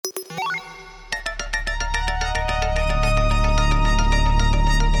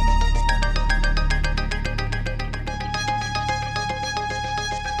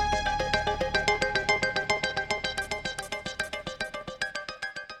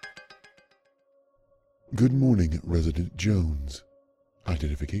Good morning, Resident Jones.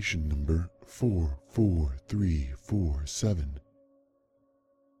 Identification number 44347.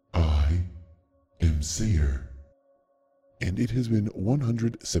 I am SAYER, and it has been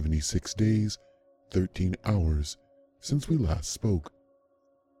 176 days, 13 hours since we last spoke.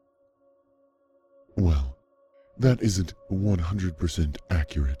 Well, that isn't 100%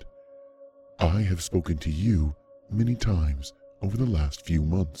 accurate. I have spoken to you many times over the last few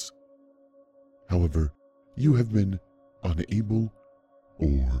months. However, you have been unable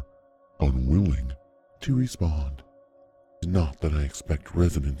or unwilling to respond. Not that I expect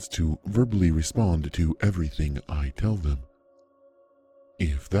residents to verbally respond to everything I tell them.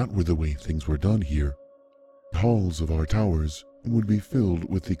 If that were the way things were done here, halls of our towers would be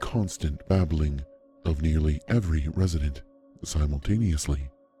filled with the constant babbling of nearly every resident simultaneously.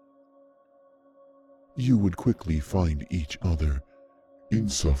 You would quickly find each other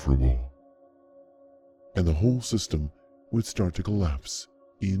insufferable, and the whole system would start to collapse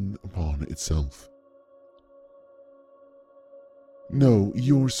in upon itself. No,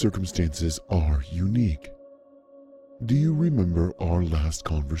 your circumstances are unique. Do you remember our last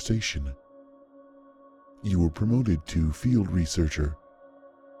conversation? You were promoted to field researcher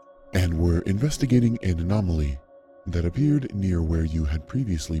and were investigating an anomaly that appeared near where you had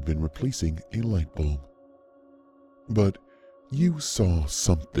previously been replacing a light bulb. But you saw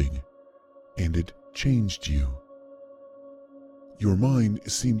something, and it changed you. Your mind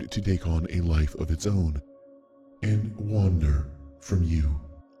seemed to take on a life of its own and wander from you.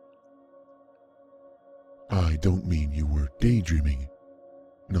 I don't mean you were daydreaming,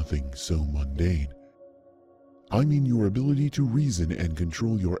 nothing so mundane. I mean your ability to reason and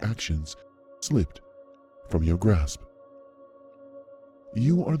control your actions slipped from your grasp.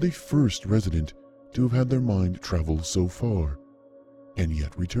 You are the first resident to have had their mind travel so far, and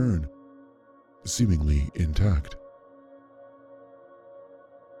yet return, seemingly intact.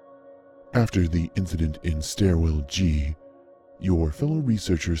 After the incident in Stairwell G, your fellow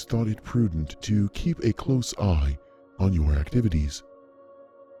researchers thought it prudent to keep a close eye on your activities.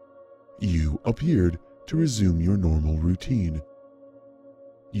 You appeared to resume your normal routine.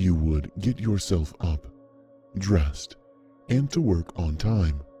 You would get yourself up, dressed, and to work on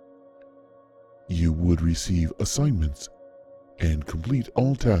time. You would receive assignments and complete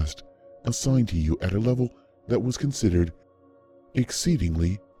all tasks assigned to you at a level that was considered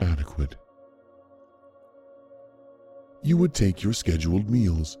exceedingly adequate. You would take your scheduled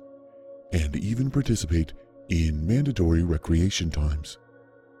meals and even participate in mandatory recreation times.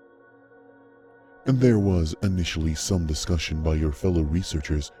 And there was initially some discussion by your fellow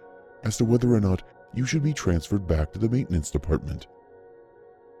researchers as to whether or not you should be transferred back to the maintenance department.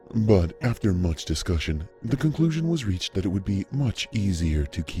 But after much discussion, the conclusion was reached that it would be much easier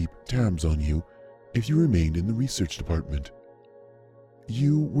to keep tabs on you if you remained in the research department.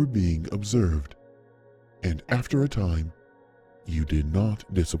 You were being observed, and after a time, you did not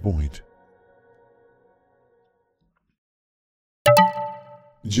disappoint.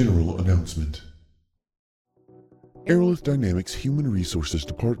 General announcement. Aerolith Dynamics' Human Resources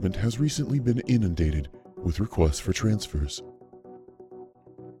Department has recently been inundated with requests for transfers.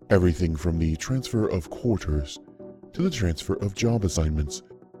 Everything from the transfer of quarters to the transfer of job assignments,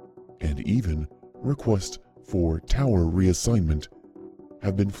 and even requests for tower reassignment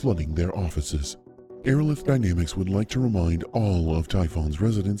have been flooding their offices. Aerolith Dynamics would like to remind all of Typhon's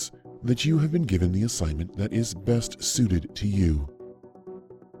residents that you have been given the assignment that is best suited to you.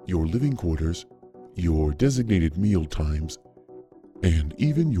 Your living quarters, your designated meal times, and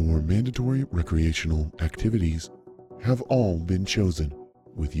even your mandatory recreational activities have all been chosen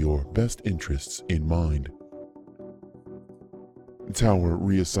with your best interests in mind. Tower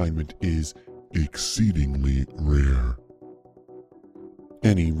reassignment is exceedingly rare.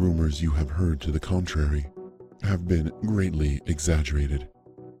 Any rumors you have heard to the contrary have been greatly exaggerated.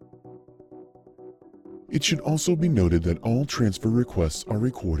 It should also be noted that all transfer requests are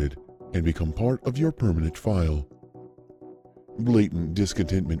recorded and become part of your permanent file. Blatant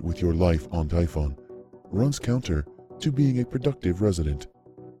discontentment with your life on Typhon runs counter to being a productive resident.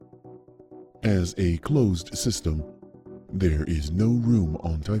 As a closed system, there is no room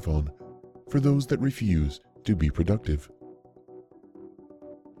on Typhon for those that refuse to be productive.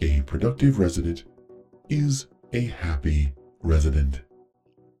 A productive resident is a happy resident.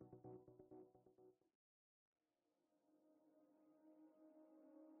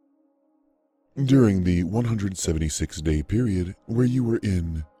 During the 176-day period where you were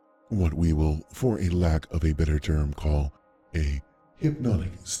in what we will, for a lack of a better term, call a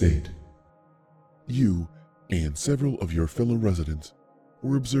hypnotic state, you and several of your fellow residents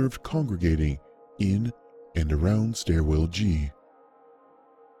were observed congregating in and around stairwell G.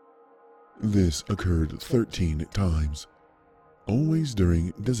 This occurred 13 times, always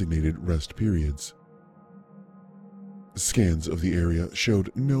during designated rest periods. Scans of the area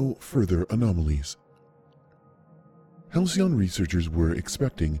showed no further anomalies. Halcyon researchers were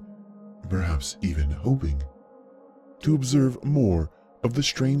expecting, perhaps even hoping, to observe more of the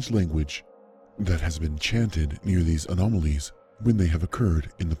strange language that has been chanted near these anomalies when they have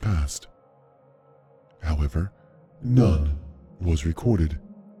occurred in the past. However, none was recorded.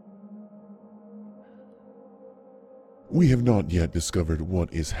 We have not yet discovered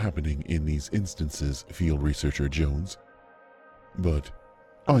what is happening in these instances, field researcher Jones, but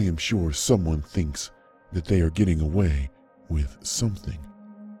I am sure someone thinks that they are getting away with something.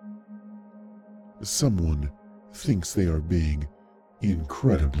 Someone thinks they are being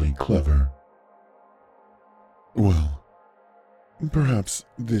incredibly clever. Well, perhaps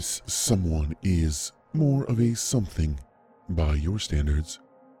this someone is more of a something by your standards.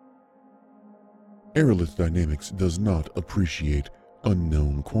 Aerolith Dynamics does not appreciate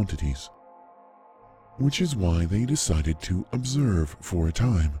unknown quantities, which is why they decided to observe for a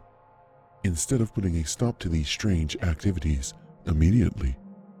time, instead of putting a stop to these strange activities immediately.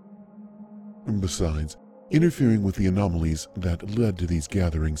 Besides, interfering with the anomalies that led to these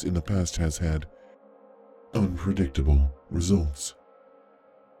gatherings in the past has had unpredictable results.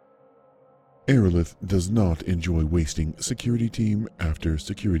 Aerolith does not enjoy wasting security team after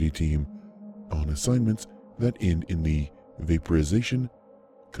security team on assignments that end in the vaporization,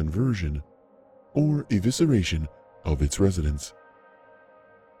 conversion, or evisceration of its residents.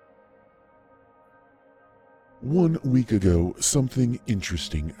 1 week ago, something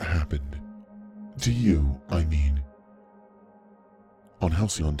interesting happened. To you, I mean. On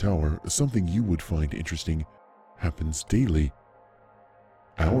Halcyon Tower, something you would find interesting happens daily,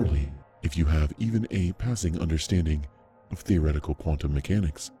 hourly, if you have even a passing understanding of theoretical quantum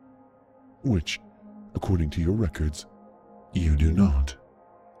mechanics, which, according to your records, you do not.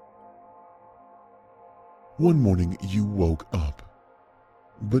 One morning you woke up,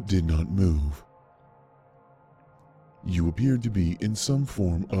 but did not move. You appeared to be in some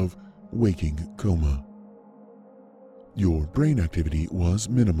form of waking coma. Your brain activity was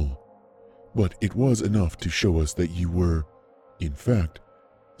minimal, but it was enough to show us that you were, in fact,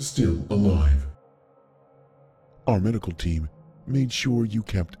 still alive. Our medical team made sure you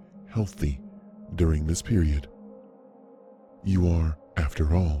kept healthy during this period. You are,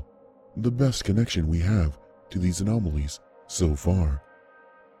 after all, the best connection we have to these anomalies so far.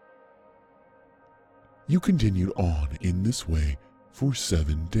 You continued on in this way for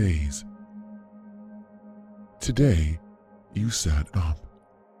 7 days. Today, you sat up,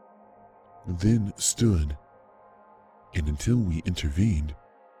 then stood, and until we intervened,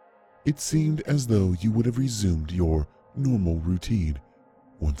 it seemed as though you would have resumed your normal routine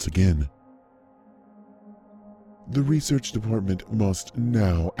once again. The research department must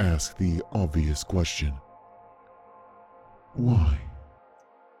now ask the obvious question. Why?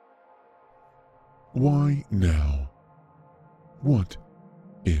 Why now? What,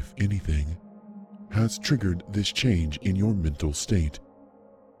 if anything, has triggered this change in your mental state?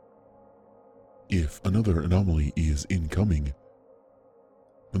 If another anomaly is incoming,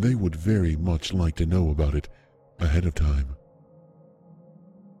 they would very much like to know about it ahead of time.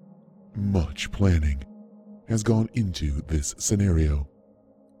 Much planning has gone into this scenario.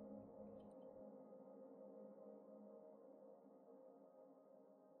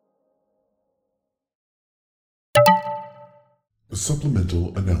 A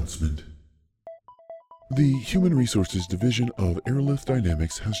supplemental announcement. The Human Resources Division of Aerolith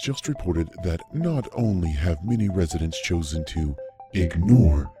Dynamics has just reported that not only have many residents chosen to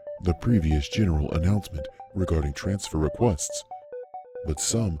ignore the previous general announcement regarding transfer requests, but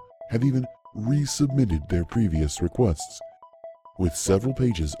some have even resubmitted their previous requests, with several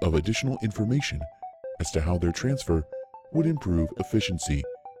pages of additional information as to how their transfer would improve efficiency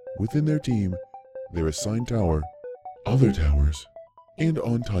within their team, their assigned tower, other towers, and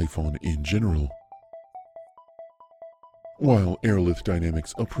on Typhon in general. While Aerolith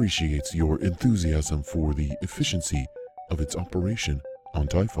Dynamics appreciates your enthusiasm for the efficiency of its operation on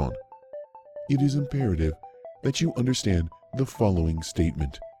Typhon, it is imperative that you understand the following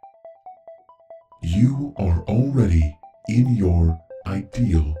statement. You are already in your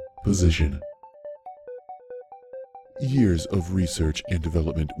ideal position. Years of research and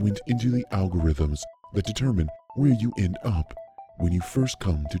development went into the algorithms that determine where you end up when you first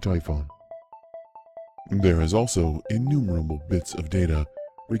come to Typhon. There is also innumerable bits of data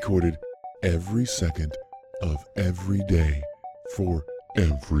recorded every second of every day for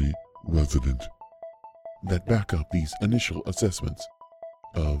every resident that back up these initial assessments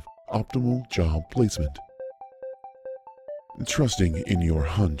of optimal job placement. Trusting in your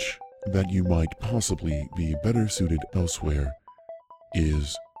hunch that you might possibly be better suited elsewhere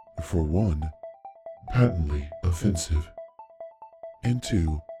is, for one, patently offensive, and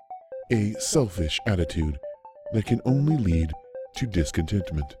two, a selfish attitude that can only lead to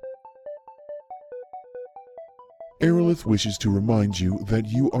discontentment. Aerolith wishes to remind you that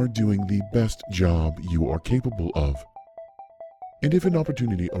you are doing the best job you are capable of, and if an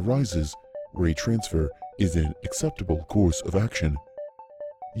opportunity arises where a transfer is an acceptable course of action,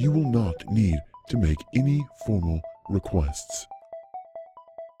 you will not need to make any formal requests.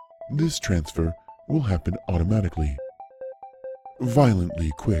 This transfer will happen automatically,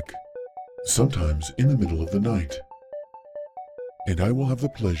 violently quick, sometimes in the middle of the night, and I will have the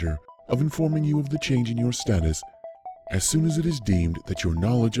pleasure of informing you of the change in your status as soon as it is deemed that your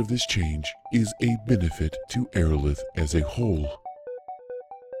knowledge of this change is a benefit to Aerolith as a whole.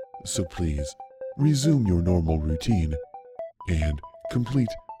 So please, resume your normal routine and complete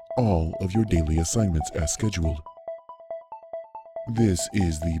all of your daily assignments as scheduled. This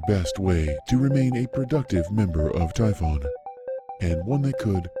is the best way to remain a productive member of Typhon, and one that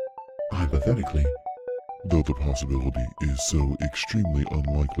could, hypothetically, though the possibility is so extremely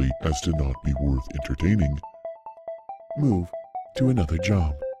unlikely as to not be worth entertaining, move to another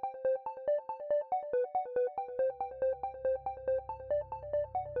job.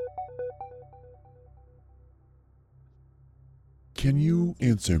 Can you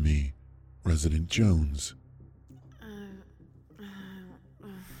answer me, Resident Jones?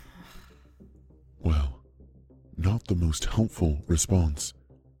 Well, not the most helpful response,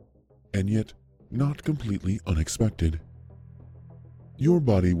 and yet not completely unexpected. Your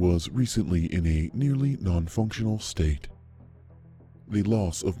body was recently in a nearly non-functional state. The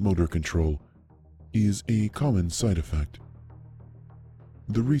loss of motor control is a common side effect.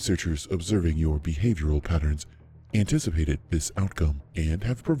 The researchers observing your behavioral patterns anticipated this outcome and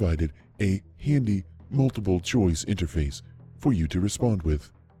have provided a handy multiple-choice interface for you to respond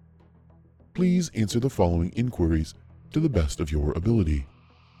with. Please answer the following inquiries to the best of your ability.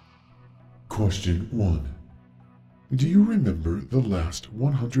 Question 1. Do you remember the last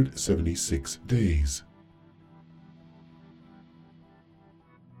 176 days?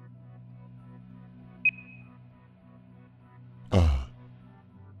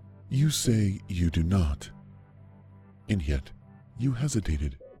 You say you do not, and yet you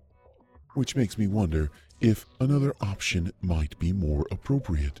hesitated, which makes me wonder if another option might be more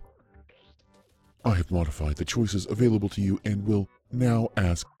appropriate. I have modified the choices available to you and will now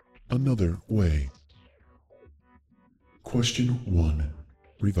ask another way. Question 1,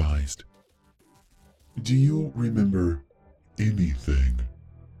 revised. Do you remember anything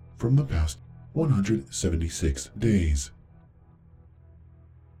from the past 176 days?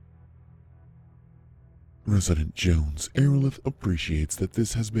 Resident Jones, Aerolith appreciates that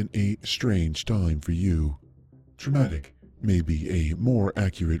this has been a strange time for you. Traumatic may be a more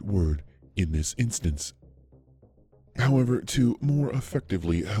accurate word in this instance. However, to more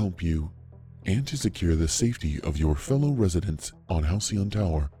effectively help you, and to secure the safety of your fellow residents on Halcyon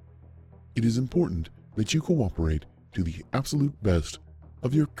Tower, it is important that you cooperate to the absolute best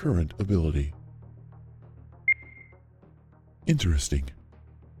of your current ability. Interesting.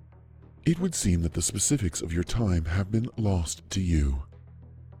 It would seem that the specifics of your time have been lost to you.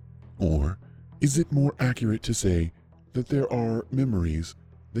 Or is it more accurate to say that there are memories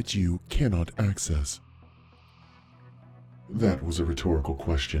that you cannot access? That was a rhetorical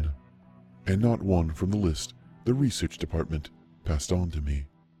question, and not one from the list the research department passed on to me.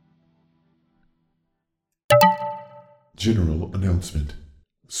 General Announcement,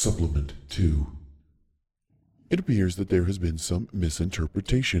 Supplement 2. It appears that there has been some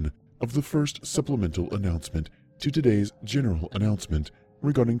misinterpretation of the first supplemental announcement to today's general announcement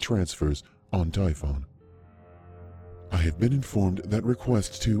regarding transfers on Typhon. I have been informed that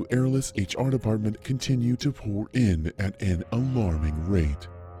requests to Aerolith's HR department continue to pour in at an alarming rate.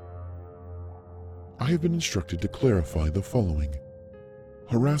 I have been instructed to clarify the following.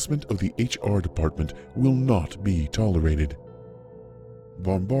 Harassment of the HR department will not be tolerated.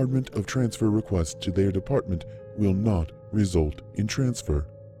 Bombardment of transfer requests to their department will not result in transfer.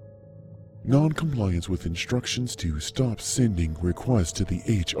 Non-compliance with instructions to stop sending requests to the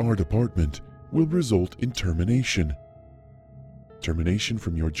HR department will result in termination. Termination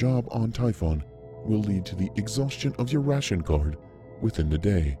from your job on Typhon will lead to the exhaustion of your ration card within the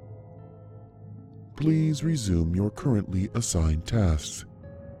day. Please resume your currently assigned tasks,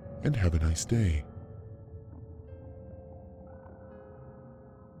 and have a nice day.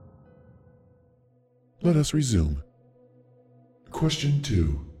 Let us resume. Question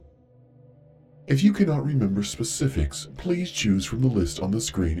 2. If you cannot remember specifics, please choose from the list on the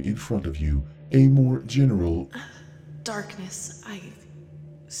screen in front of you a more general... Darkness. I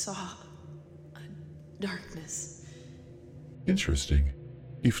saw darkness. Interesting,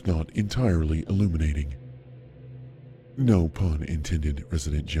 if not entirely illuminating. No pun intended,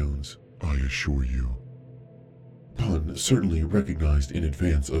 Resident Jones. I assure you. Pun certainly recognized in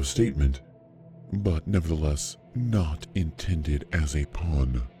advance of statement, but nevertheless not intended as a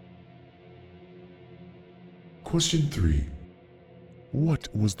pun. Question 3. What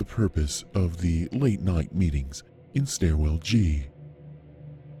was the purpose of the late-night meetings in Stairwell G?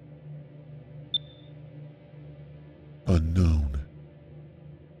 Unknown.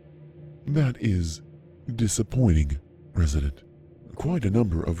 That is disappointing, Resident. Quite a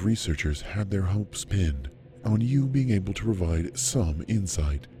number of researchers had their hopes pinned on you being able to provide some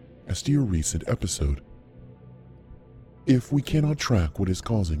insight as to your recent episode. If we cannot track what is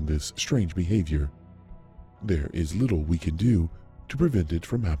causing this strange behavior, there is little we can do to prevent it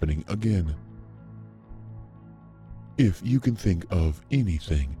from happening again. If you can think of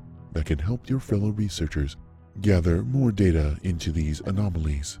anything that can help your fellow researchers gather more data into these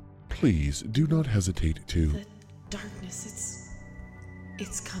anomalies, please do not hesitate to... The darkness,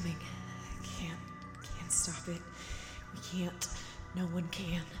 it's coming. Can't stop it. We can't. No one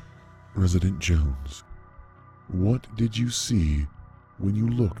can. Resident Jones, what did you see when you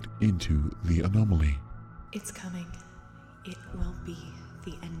looked into the anomaly? It's coming. It will be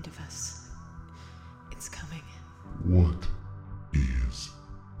the end of us. It's coming. What is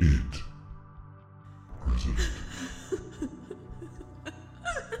it, President?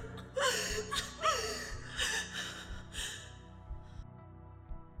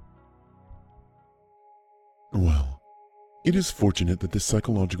 Well, it is fortunate that the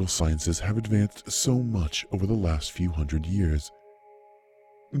psychological sciences have advanced so much over the last few hundred years.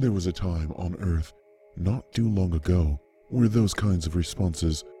 There was a time on Earth, not too long ago, where those kinds of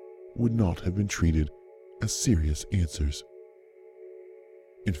responses would not have been treated as serious answers.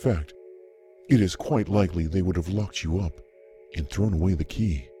 In fact, it is quite likely they would have locked you up and thrown away the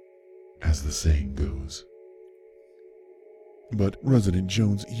key, as the saying goes. But Resident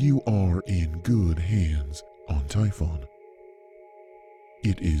Jones, you are in good hands on Typhon.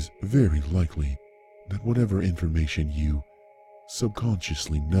 It is very likely that whatever information you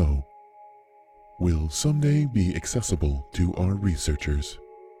subconsciously know will someday be accessible to our researchers.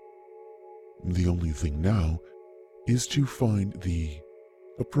 The only thing now is to find the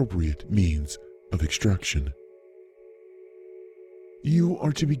appropriate means of extraction. You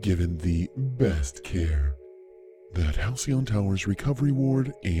are to be given the best care that Halcyon Tower's recovery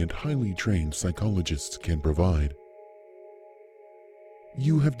ward and highly trained psychologists can provide.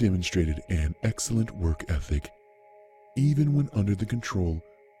 You have demonstrated an excellent work ethic, even when under the control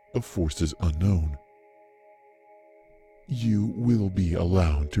of forces unknown. You will be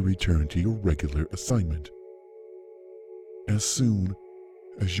allowed to return to your regular assignment as soon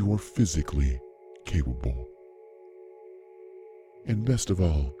as you are physically capable. And best of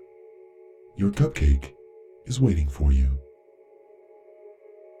all, your cupcake is waiting for you.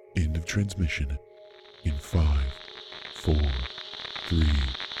 End of transmission in 5, 4, 3,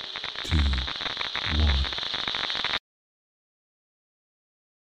 2, 1.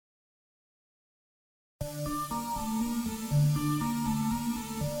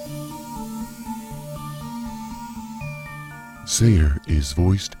 Sayer is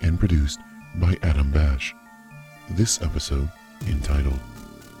voiced and produced by Adam Bash. This episode, entitled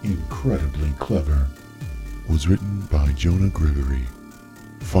Incredibly Clever, was written by Jonah Gregory.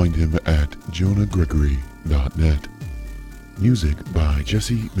 Find him at jonaghgregory.net. Music by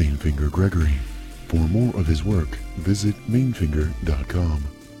Jesse Mainfinger Gregory. For more of his work, visit mainfinger.com.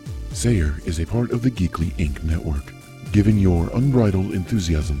 Sayer is a part of the Geekly Inc. network. Given your unbridled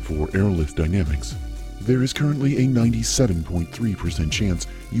enthusiasm for aerolift dynamics, there is currently a 97.3% chance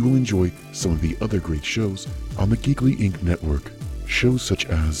you will enjoy some of the other great shows on the Geekly Inc. network. Shows such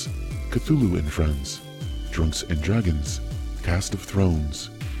as Cthulhu and Friends, Drunks and Dragons, Cast of Thrones,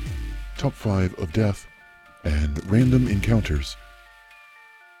 Top 5 of Death, and Random Encounters.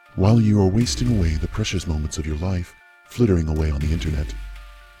 While you are wasting away the precious moments of your life flittering away on the internet,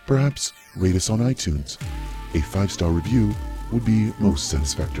 perhaps rate us on iTunes. A 5-star review would be most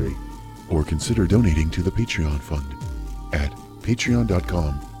satisfactory. Or consider donating to the Patreon fund at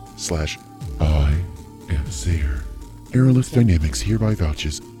patreon.com/IamSayer. Aerolift Dynamics hereby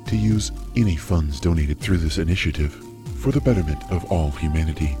vouches to use any funds donated through this initiative for the betterment of all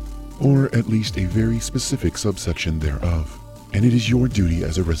humanity, or at least a very specific subsection thereof. And it is your duty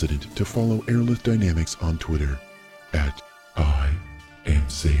as a resident to follow Airlift Dynamics on Twitter at I am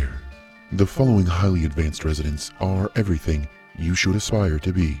Sayer. The following highly advanced residents are everything you should aspire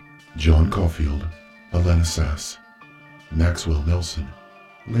to be: John Caulfield, Alana Sass, Maxwell Nelson,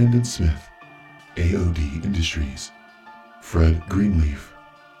 Landon Smith, AOD Industries, Fred Greenleaf,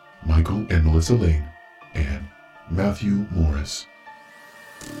 Michael and Melissa Lane, and Matthew Morris.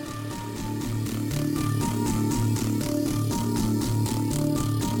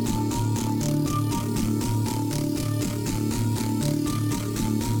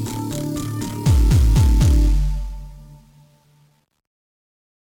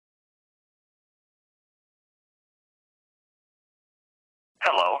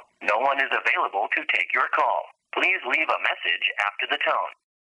 Hello, no one is available to take your call. Please leave a message after the tone.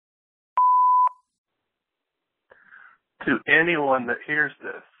 To anyone that hears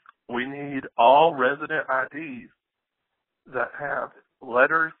this, we need all resident IDs that have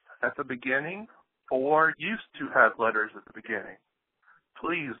letters at the beginning or used to have letters at the beginning.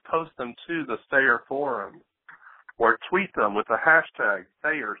 Please post them to the SAYER forum or tweet them with the hashtag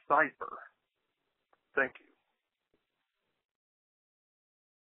SAYER. Thank you.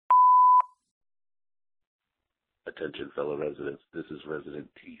 Attention, fellow residents. This is resident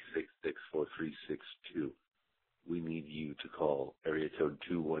T664362. We need you to call area code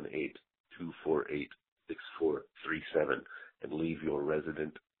 218-248-6437 and leave your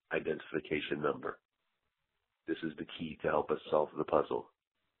resident identification number. This is the key to help us solve the puzzle.